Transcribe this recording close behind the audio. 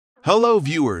Hello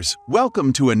viewers,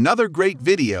 welcome to another great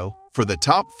video for the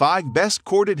top 5 best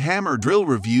corded hammer drill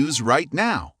reviews right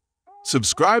now.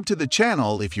 Subscribe to the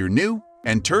channel if you're new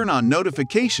and turn on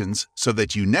notifications so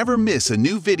that you never miss a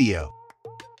new video.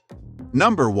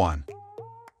 Number 1.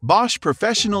 Bosch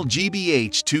Professional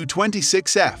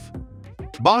GBH226Z.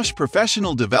 Bosch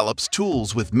Professional develops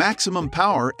tools with maximum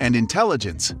power and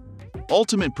intelligence.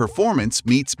 Ultimate performance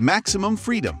meets maximum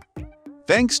freedom.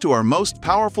 Thanks to our most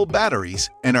powerful batteries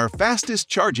and our fastest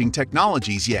charging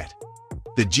technologies yet.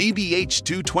 The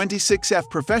GBH226Z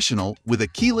Professional with a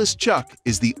keyless chuck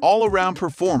is the all-around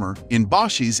performer in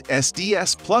Bosch's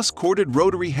SDS Plus corded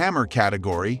rotary hammer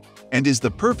category and is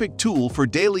the perfect tool for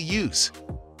daily use.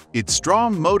 Its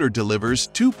strong motor delivers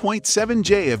 2.7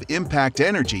 J of impact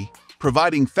energy,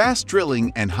 providing fast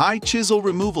drilling and high chisel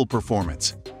removal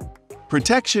performance.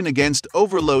 Protection against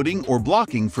overloading or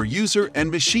blocking for user and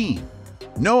machine.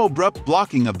 No abrupt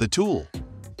blocking of the tool.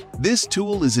 This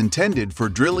tool is intended for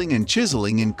drilling and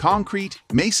chiseling in concrete,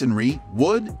 masonry,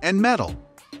 wood, and metal.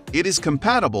 It is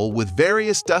compatible with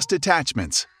various dust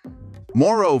attachments.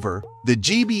 Moreover, the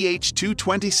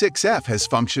GBH226Z has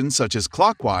functions such as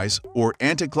clockwise or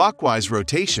anti-clockwise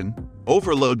rotation,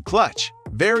 overload clutch,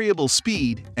 variable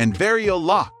speed, and vario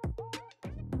lock.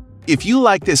 If you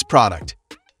like this product,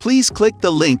 please click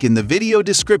the link in the video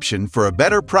description for a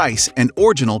better price and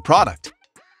original product.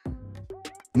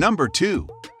 Number 2.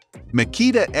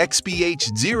 Makita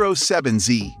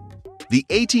XPH07Z. The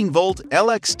 18-volt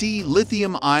LXT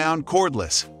lithium-ion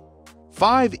cordless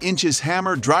 5 inches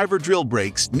hammer driver drill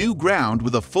breaks new ground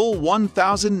with a full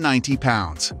 1,090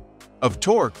 pounds of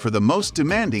torque for the most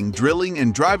demanding drilling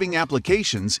and driving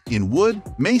applications in wood,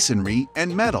 masonry,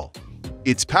 and metal.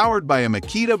 It's powered by a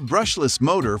Makita brushless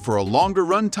motor for a longer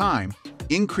run time,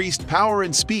 increased power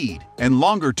and speed, and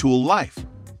longer tool life.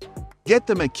 Get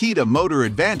the Makita motor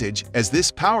advantage as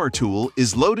this power tool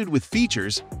is loaded with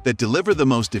features that deliver the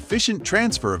most efficient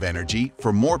transfer of energy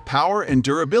for more power and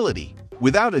durability,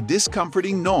 without a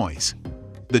discomforting noise.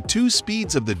 The 2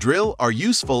 speeds of the drill are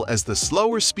useful as the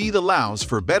slower speed allows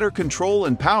for better control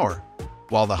and power,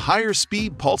 while the higher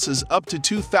speed pulses up to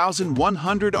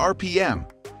 2,100 RPM.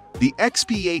 The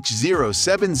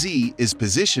XPH07Z is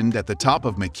positioned at the top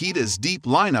of Makita's deep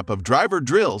lineup of driver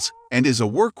drills and is a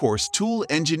workhorse tool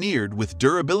engineered with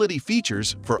durability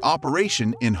features for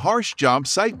operation in harsh job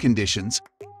site conditions.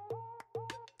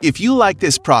 If you like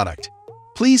this product,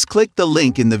 please click the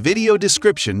link in the video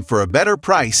description for a better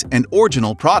price and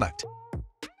original product.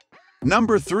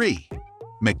 Number 3.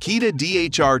 Makita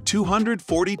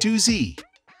DHR242Z.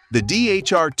 The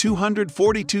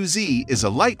DHR242Z is a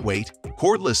lightweight,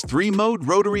 cordless 3-mode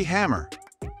rotary hammer.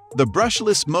 The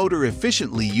brushless motor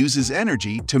efficiently uses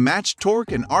energy to match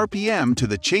torque and RPM to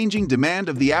the changing demand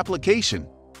of the application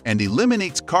and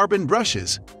eliminates carbon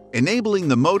brushes, enabling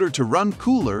the motor to run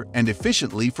cooler and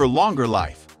efficiently for longer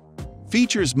life.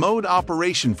 Features mode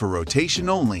operation for rotation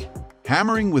only,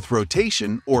 hammering with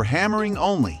rotation, or hammering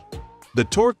only. The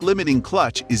torque-limiting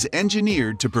clutch is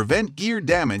engineered to prevent gear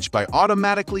damage by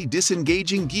automatically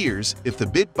disengaging gears if the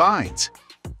bit binds.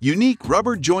 Unique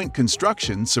rubber joint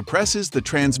construction suppresses the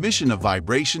transmission of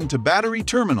vibration to battery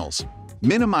terminals,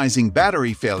 minimizing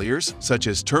battery failures such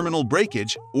as terminal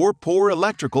breakage or poor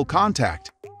electrical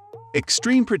contact.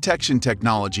 Extreme protection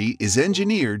technology is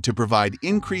engineered to provide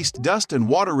increased dust and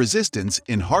water resistance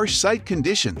in harsh site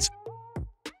conditions.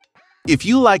 If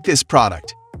you like this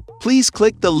product, please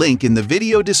click the link in the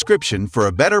video description for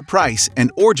a better price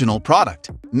and original product.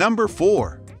 Number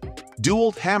 4.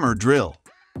 DEWALT Hammer Drill.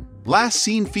 Last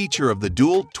seen feature of the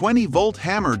DEWALT 20-volt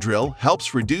hammer drill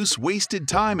helps reduce wasted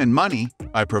time and money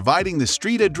by providing the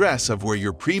street address of where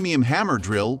your premium hammer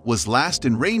drill was last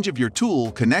in range of your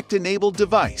tool connect-enabled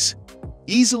device.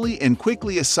 Easily and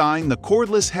quickly assign the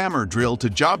cordless hammer drill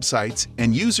to job sites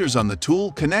and users on the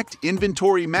Tool Connect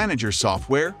Inventory Manager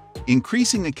software,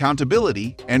 increasing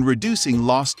accountability and reducing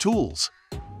lost tools.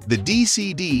 The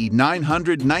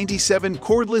DCD997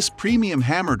 cordless premium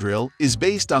hammer drill is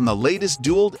based on the latest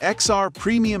DEWALT XR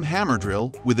premium hammer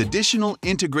drill with additional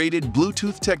integrated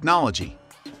Bluetooth technology.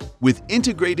 With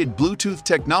integrated Bluetooth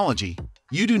technology,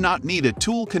 you do not need a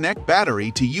Tool Connect battery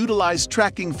to utilize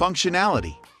tracking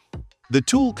functionality. The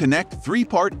Tool Connect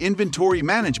 3-part inventory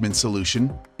management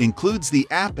solution includes the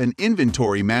app and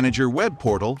inventory manager web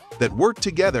portal that work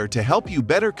together to help you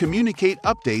better communicate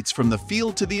updates from the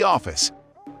field to the office.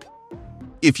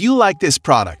 If you like this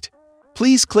product,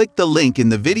 please click the link in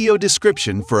the video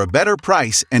description for a better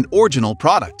price and original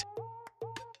product.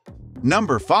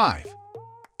 Number 5.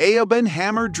 AOBEN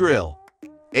Hammer Drill.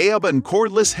 AOBEN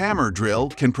cordless hammer drill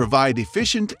can provide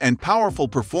efficient and powerful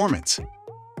performance.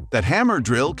 That hammer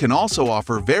drill can also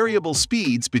offer variable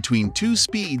speeds between two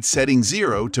speeds setting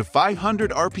 0 to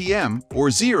 500 RPM or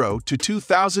 0 to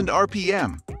 2000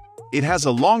 RPM. It has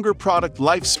a longer product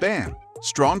lifespan,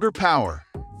 stronger power,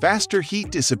 faster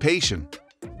heat dissipation,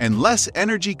 and less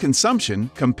energy consumption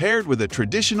compared with a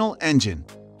traditional engine.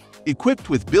 Equipped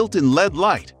with built-in LED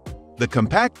light, the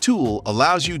compact tool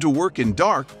allows you to work in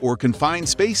dark or confined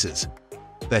spaces.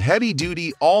 The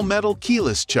heavy-duty all-metal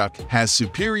keyless chuck has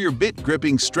superior bit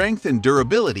gripping strength and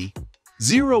durability.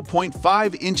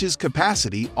 0.5 inches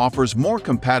capacity offers more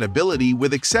compatibility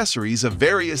with accessories of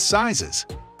various sizes.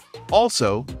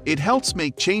 Also, it helps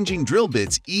make changing drill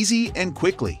bits easy and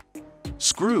quickly.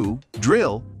 Screw,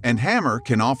 drill, and hammer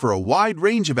can offer a wide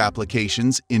range of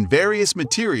applications in various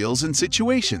materials and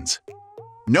situations.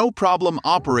 No problem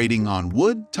operating on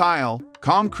wood, tile,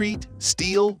 concrete,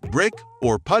 steel, brick,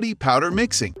 or putty powder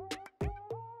mixing.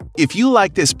 If you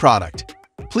like this product,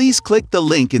 please click the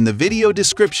link in the video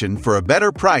description for a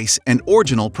better price and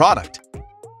original product.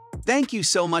 Thank you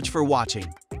so much for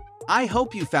watching. I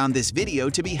hope you found this video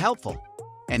to be helpful.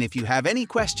 And if you have any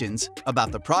questions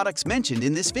about the products mentioned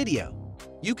in this video,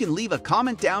 you can leave a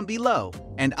comment down below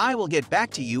and I will get back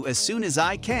to you as soon as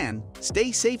I can.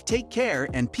 Stay safe, take care,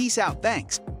 and peace out.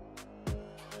 Thanks.